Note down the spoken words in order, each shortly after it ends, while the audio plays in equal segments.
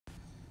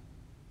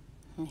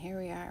And here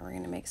we are. We're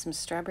going to make some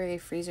strawberry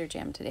freezer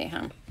jam today,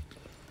 huh?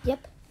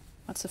 Yep.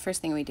 What's the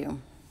first thing we do?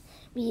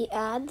 We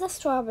add the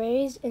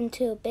strawberries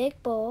into a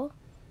big bowl.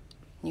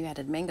 You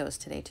added mangoes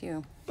today,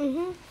 too.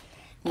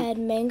 Add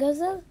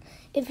mangoes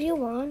if you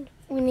want.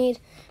 We need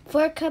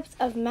 4 cups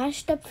of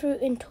mashed up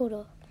fruit in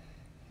total.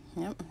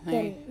 Yep.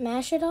 Then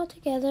mash it all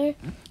together.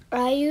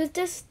 I use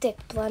the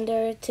stick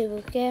blender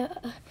to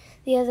get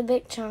the other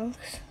big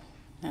chunks.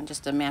 And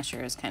just a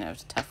masher is kind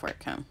of tough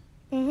work, huh?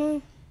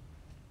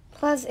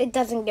 Plus, it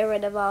doesn't get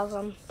rid of all of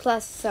them.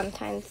 Plus,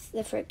 sometimes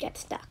the fruit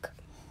gets stuck.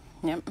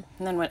 Yep.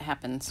 And then what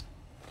happens?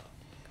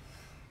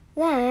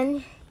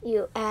 Then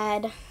you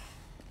add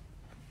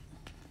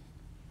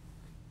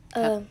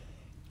a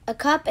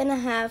cup and a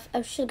half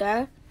of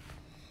sugar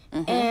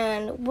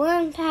and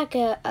 1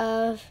 packet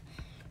of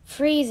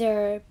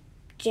freezer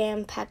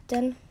jam packed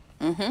in.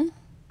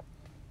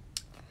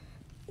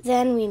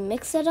 Then we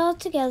mix it all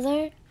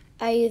together.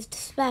 I used a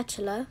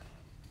spatula.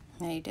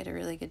 Yeah, you did a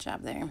really good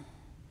job there.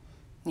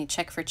 You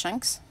check for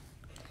chunks?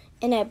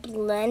 And I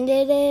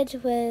blended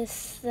it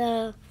with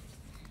the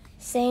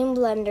same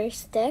blender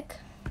stick.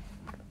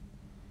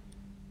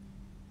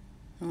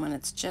 And when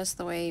it's just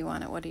the way you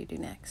want it, what do you do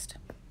next?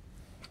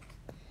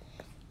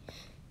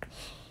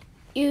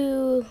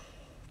 You...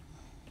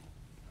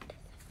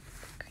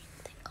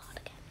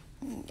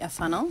 A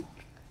funnel?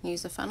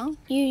 Use a funnel?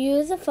 You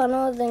use a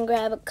funnel, then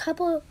grab a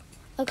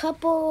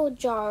couple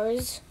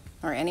jars.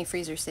 Or any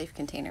freezer-safe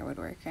container would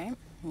work, right?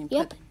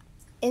 Yep.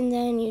 And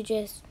then you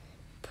just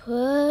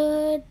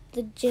put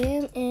the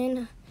jam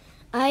in.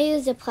 I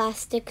use a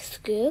plastic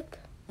scoop.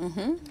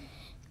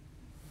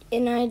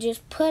 And I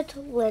just put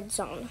lids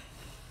on.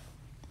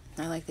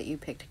 I like that you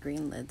picked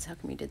green lids. How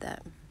come you did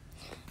that?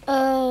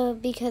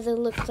 Because it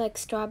looks like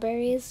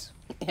strawberries.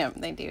 Yeah,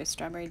 they do.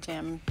 Strawberry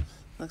jam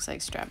looks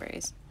like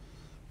strawberries.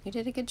 You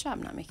did a good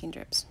job not making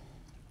drips.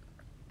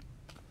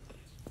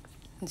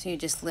 And so you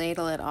just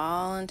ladle it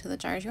all into the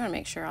jars. You want to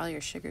make sure all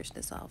your sugar's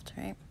dissolved,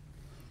 right?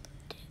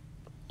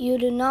 You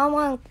do not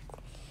want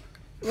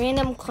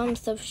random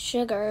clumps of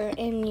sugar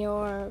in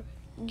your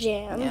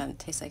jam. Yeah, it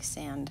tastes like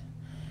sand.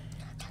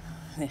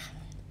 There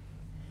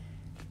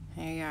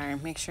you are.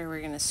 Make sure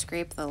we're going to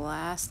scrape the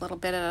last little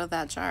bit out of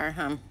that jar,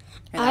 huh?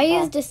 I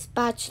used a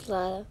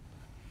spatula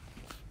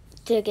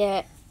to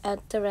get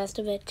at the rest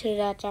of it to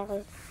that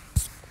jar.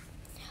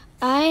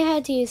 I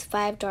had to use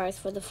 5 jars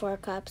for the 4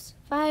 cups.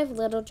 5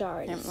 little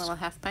jars. Yep, little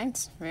half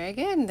pints. Very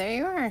good. There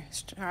you are.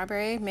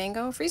 Strawberry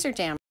mango freezer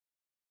jam.